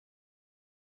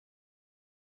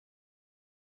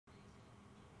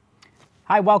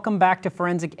Hi, welcome back to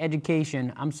Forensic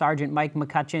Education. I'm Sergeant Mike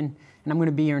McCutcheon, and I'm going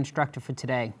to be your instructor for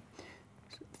today.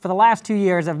 For the last 2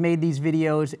 years, I've made these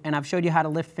videos, and I've showed you how to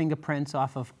lift fingerprints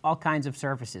off of all kinds of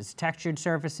surfaces, textured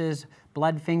surfaces,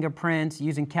 blood fingerprints,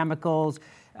 using chemicals,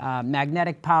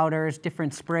 magnetic powders,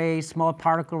 different sprays, small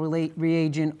particle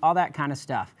reagent, all that kind of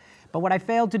stuff. But what I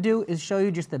failed to do is show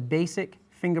you just the basic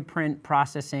fingerprint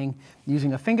processing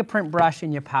using a fingerprint brush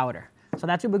and your powder. So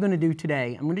that's what we're going to do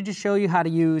today. I'm going to just show you how to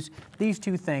use these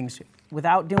two things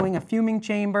without doing a fuming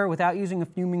chamber, without using a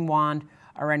fuming wand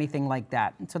or anything like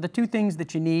that. And so the two things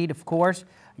that you need, of course,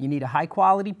 you need a high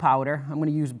quality powder. I'm going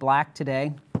to use black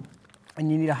today. And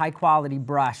you need a high quality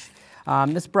brush.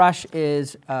 This brush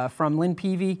is from Lynn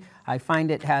Peavy. I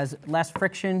find it has less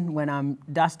friction when I'm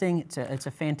dusting. It's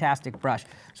a fantastic brush.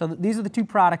 So these are the two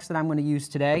products that I'm going to use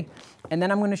today. And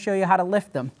then I'm going to show you how to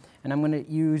lift them. And I'm going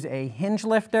to use a Hinge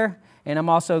Lifter, and I'm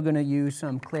also going to use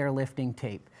some clear lifting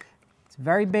tape. It's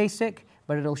very basic,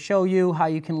 but it'll show you how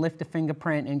you can lift a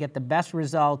fingerprint and get the best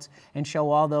results and show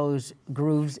all those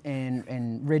grooves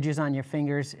and ridges on your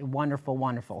fingers. Wonderful,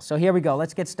 wonderful. So here we go.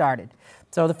 Let's get started.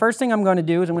 So the first thing I'm going to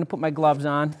do is I'm going to put my gloves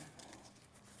on.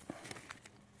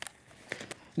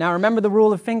 Now remember the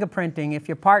rule of fingerprinting. If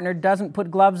your partner doesn't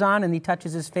put gloves on and he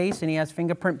touches his face and he has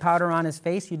fingerprint powder on his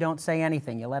face, you don't say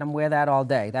anything. You let him wear that all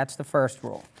day. That's the first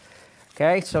rule.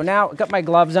 Okay, so now I've got my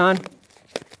gloves on.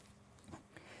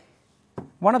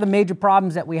 One of the major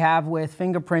problems that we have with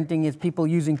fingerprinting is people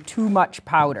using too much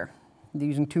powder. They're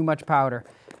using too much powder.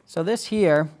 So this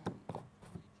here,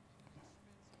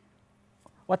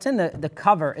 what's in the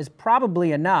cover is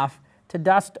probably enough to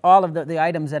dust all of the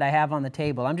items that I have on the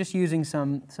table. I'm just using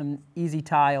some easy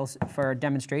tiles for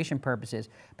demonstration purposes,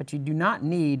 but you do not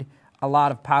need a lot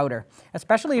of powder,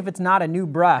 especially if it's not a new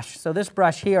brush. So this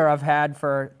brush here I've had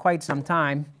for quite some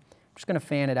time. I'm just going to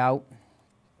fan it out.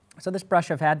 So this brush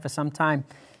I've had for some time,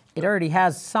 it already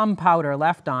has some powder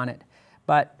left on it,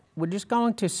 but we're just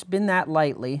going to spin that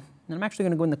lightly. And I'm actually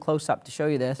going to go in the close-up to show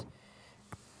you this.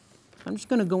 I'm just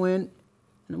going to go in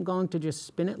and I'm going to just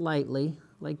spin it lightly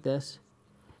like this.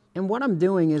 And what I'm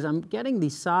doing is I'm getting the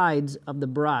sides of the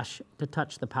brush to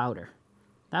touch the powder.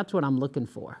 That's what I'm looking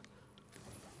for.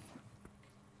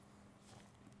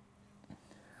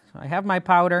 So I have my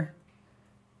powder.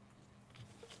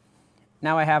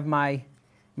 Now I have my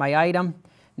item.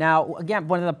 Now again,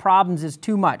 one of the problems is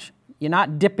too much. You're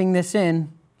not dipping this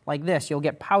in like this. You'll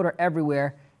get powder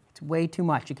everywhere. It's way too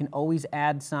much. You can always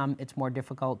add some. It's more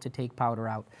difficult to take powder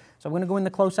out. So I'm going to go in the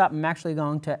close-up. I'm actually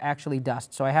going to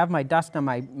dust. So I have my dust on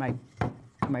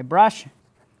my brush.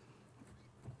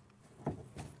 So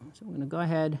I'm going to go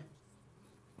ahead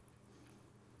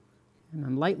and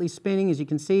I'm lightly spinning. As you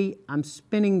can see, I'm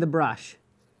spinning the brush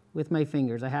with my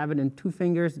fingers. I have it in 2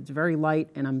 fingers. It's very light,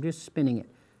 and I'm just spinning it.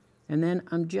 And then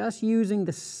I'm just using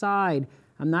the side.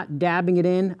 I'm not dabbing it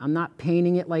in. I'm not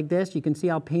painting it like this. You can see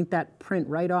I'll paint that print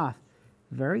right off.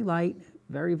 Very light,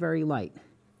 very, very light.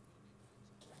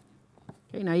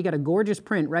 Okay, now you got a gorgeous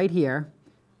print right here.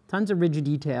 Tons of ridge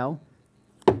detail.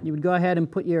 You would go ahead and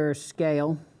put your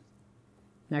scale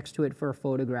next to it for a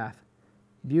photograph.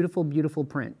 Beautiful, beautiful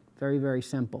print. Very, very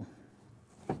simple.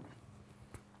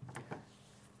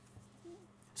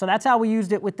 So that's how we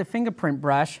used it with the fingerprint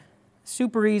brush.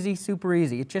 Super easy, super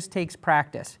easy. It just takes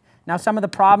practice. Now some of the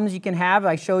problems you can have,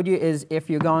 I showed you, is if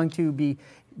you're going to be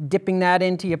dipping that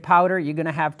into your powder, you're going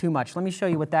to have too much. Let me show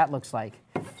you what that looks like.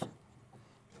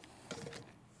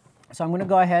 So I'm going to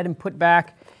go ahead and put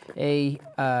back a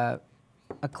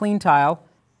clean tile.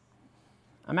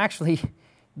 I'm actually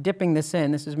dipping this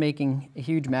in. This is making a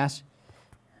huge mess.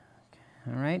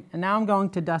 All right, and now I'm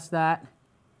going to dust that,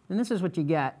 and this is what you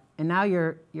get. And now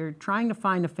you're trying to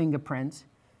find the fingerprints.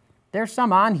 There's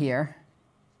some on here.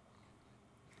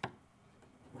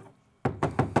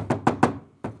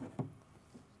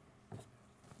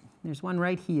 There's one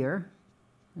right here.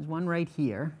 There's one right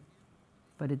here.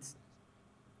 But it's,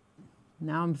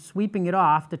 now I'm sweeping it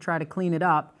off to try to clean it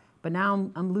up, but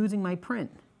now I'm losing my print.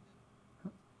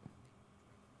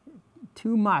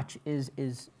 Too much is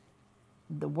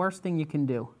the worst thing you can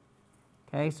do.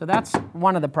 Okay, so that's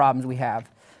one of the problems we have.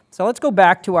 So let's go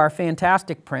back to our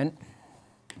fantastic print.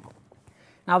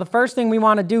 Now the first thing we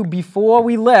want to do before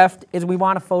we lift is we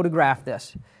want to photograph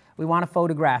this. We want to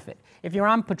photograph it. If you're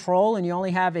on patrol and you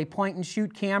only have a point and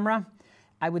shoot camera,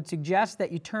 I would suggest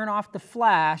that you turn off the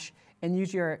flash and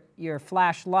use your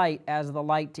flashlight as the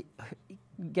light to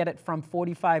get it from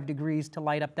 45 degrees to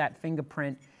light up that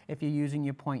fingerprint if you're using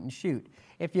your point and shoot.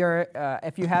 If you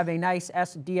have a nice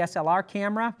DSLR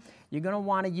camera, you're going to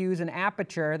want to use an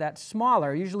aperture that's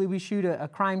smaller. Usually we shoot a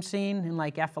crime scene in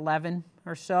like f11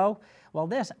 or so. Well,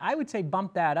 this, I would say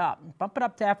bump that up. Bump it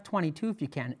up to f22 if you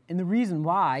can. And the reason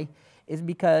why is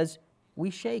because we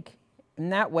shake.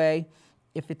 And that way,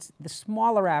 if it's the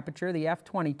smaller aperture, the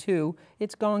f22,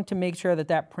 it's going to make sure that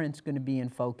that print's going to be in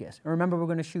focus. And remember, we're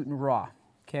going to shoot in RAW.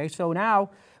 Okay, so now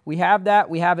we have that.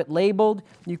 We have it labeled.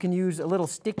 You can use a little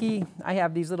sticky. I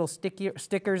have these little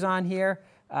stickers on here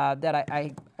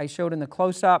that I showed in the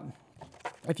close-up.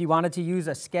 If you wanted to use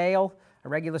a scale, a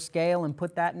regular scale, and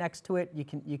put that next to it,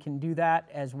 you can do that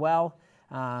as well.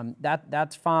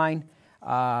 That's fine.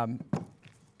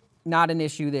 Not an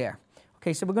issue there.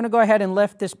 Okay, so we're going to go ahead and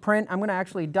lift this print. I'm going to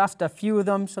actually dust a few of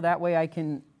them so that way I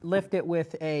can lift it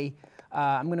with a,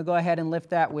 I'm going to go ahead and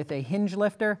lift that with a Hinge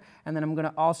Lifter, and then I'm going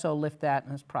to also lift that,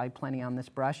 and there's probably plenty on this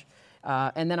brush,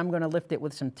 and then I'm going to lift it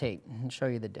with some tape and show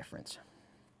you the difference.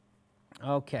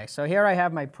 Okay, so here I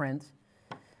have my print.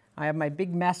 I have my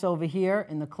big mess over here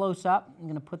in the close-up. I'm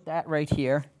going to put that right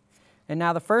here. And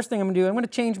now the first thing I'm going to do, I'm going to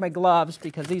change my gloves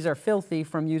because these are filthy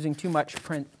from using too much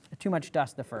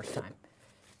dust the first time.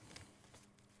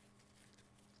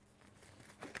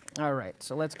 All right,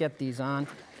 so let's get these on.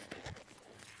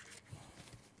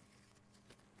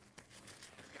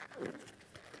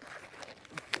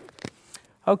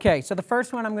 Okay, so the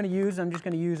first one I'm just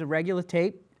going to use a regular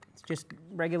tape. It's just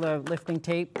regular lifting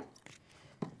tape.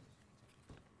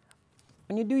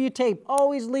 When you do your tape,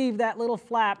 always leave that little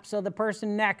flap so the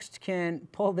person next can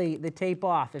pull the tape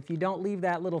off. If you don't leave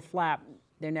that little flap,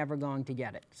 they're never going to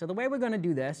get it. So the way we're going to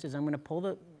do this is I'm going to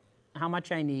pull how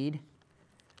much I need.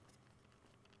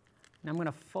 And I'm going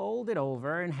to fold it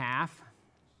over in half,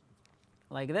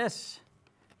 like this.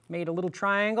 Made a little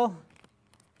triangle,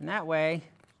 and that way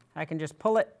I can just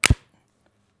pull it.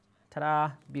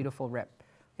 Ta-da, beautiful rip.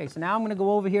 Okay, so now I'm going to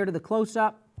go over here to the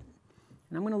close-up,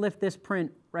 and I'm going to lift this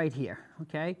print right here,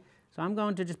 okay? So I'm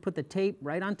going to just put the tape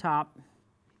right on top.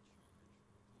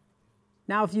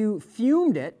 Now, if you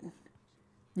fumed it,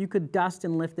 you could dust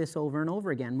and lift this over and over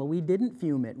again. Well, we didn't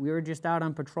fume it. We were just out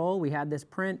on patrol. We had this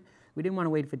print. We didn't want to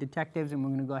wait for detectives, and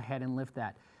we're going to go ahead and lift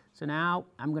that. So now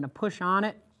I'm going to push on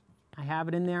it. I have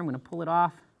it in there. I'm going to pull it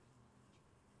off.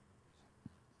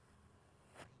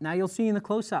 Now you'll see in the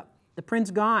close-up, the print's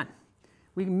gone.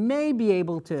 We may be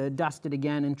able to dust it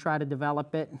again and try to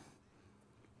develop it.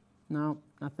 No,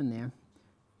 nothing there.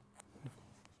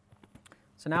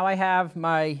 So now I have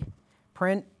my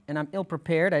print, and I'm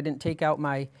ill-prepared. I didn't take out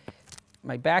my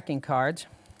backing cards.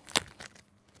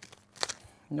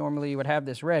 Normally you would have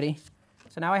this ready.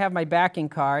 So now I have my backing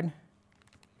card.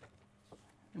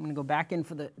 I'm going to go back in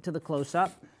to the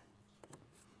close-up.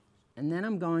 And then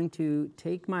I'm going to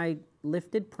take my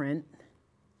lifted print,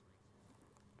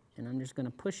 and I'm just going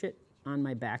to push it on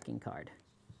my backing card.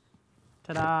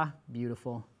 Ta-da,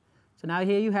 beautiful. So now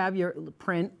here you have your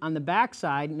print on the back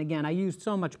side, and again, I used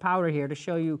so much powder here to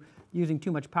show you using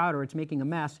too much powder, it's making a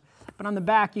mess. But on the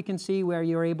back, you can see where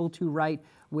you're able to write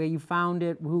where you found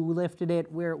it, who lifted it,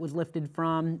 where it was lifted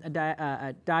from,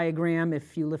 a diagram.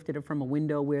 If you lifted it from a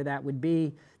window, where that would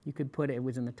be. You could put it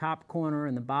was in the top corner,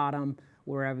 in the bottom,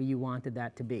 wherever you wanted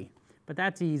that to be. But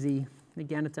that's easy.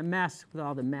 Again, it's a mess with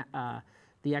all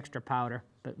the extra powder,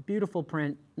 but beautiful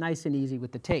print, nice and easy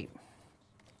with the tape.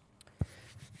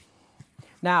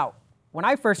 Now, when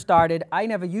I first started, I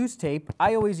never used tape.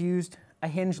 I always used a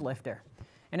Hinge Lifter.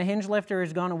 And a Hinge Lifter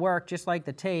is going to work just like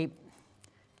the tape,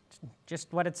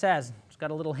 just what it says. It's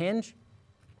got a little hinge,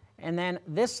 and then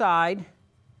this side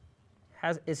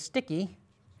is sticky,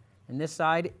 and this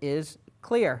side is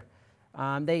clear.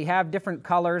 They have different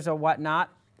colors or whatnot,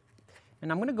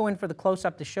 and I'm going to go in for the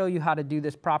close-up to show you how to do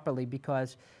this properly,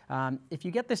 because if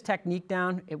you get this technique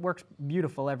down, it works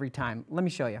beautiful every time. Let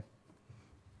me show you.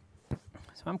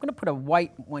 So I'm going to put a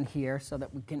white one here so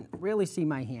that we can really see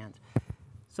my hands.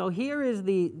 So here is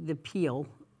the peel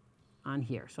on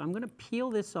here. So I'm going to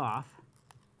peel this off.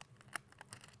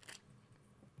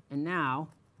 And now,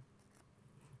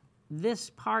 this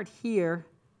part here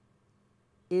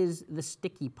is the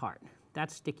sticky part.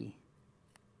 That's sticky.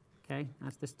 Okay,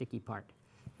 that's the sticky part.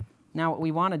 Now what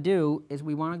we want to do is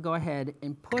we want to go ahead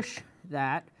and push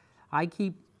that. I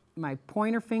keep my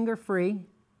pointer finger free,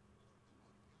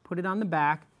 put it on the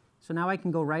back, so now I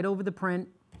can go right over the print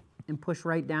and push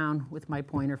right down with my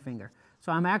pointer finger.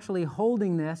 So I'm actually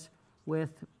holding this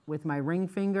with my ring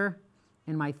finger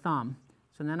and my thumb.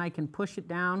 So then I can push it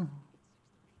down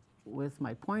with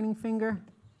my pointing finger.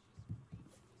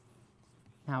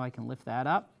 Now I can lift that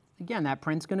up. Again, that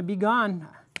print's going to be gone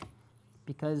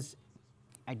because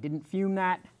I didn't fume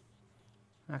that.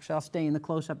 Actually, I'll stay in the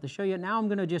close-up to show you. Now I'm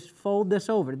going to just fold this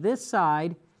over. This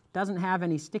side doesn't have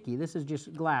any sticky. This is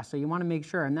just glass, so you want to make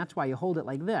sure, and that's why you hold it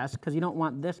like this, because you don't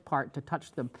want this part to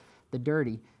touch the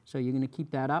dirty. So you're going to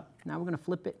keep that up. Now we're going to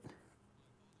flip it.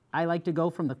 I like to go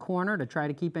from the corner to try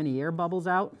to keep any air bubbles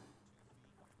out.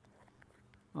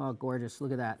 Oh, gorgeous.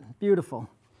 Look at that. Beautiful.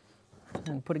 I'm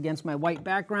going to put it against my white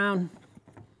background.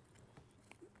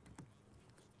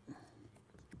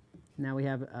 Now we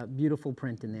have a beautiful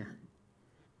print in there.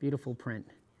 Beautiful print.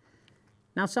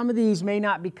 Now some of these may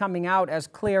not be coming out as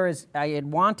clear as I had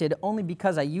wanted, only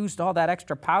because I used all that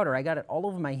extra powder. I got it all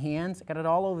over my hands, I got it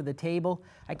all over the table.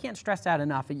 I can't stress that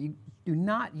enough. You do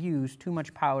not use too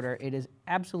much powder. It is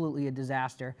absolutely a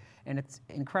disaster, and it's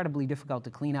incredibly difficult to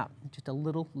clean up. Just a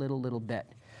little bit.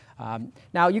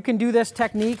 Now you can do this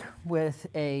technique with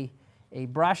a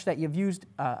brush that you've used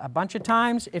a bunch of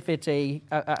times. If it's a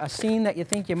scene that you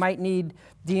think you might need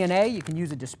DNA, you can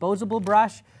use a disposable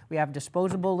brush. We have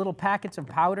disposable little packets of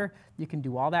powder. You can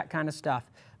do all that kind of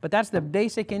stuff. But that's the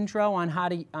basic intro on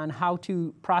how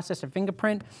to process a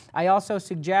fingerprint. I also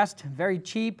suggest, very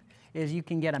cheap, is you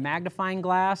can get a magnifying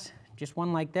glass. Just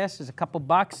one like this is a couple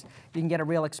bucks. You can get a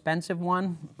real expensive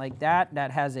one like that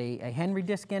has a Henry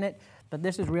disc in it. But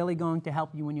this is really going to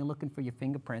help you when you're looking for your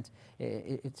fingerprints.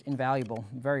 It's invaluable,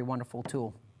 very wonderful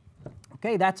tool.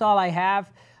 Okay, that's all I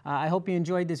have. I hope you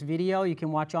enjoyed this video. You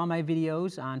can watch all my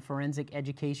videos on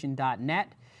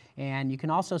forensiceducation.net. And you can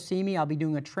also see me. I'll be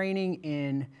doing a training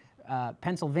in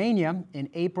Pennsylvania in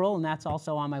April, and that's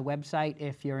also on my website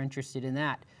if you're interested in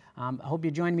that. I hope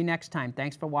you join me next time.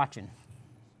 Thanks for watching.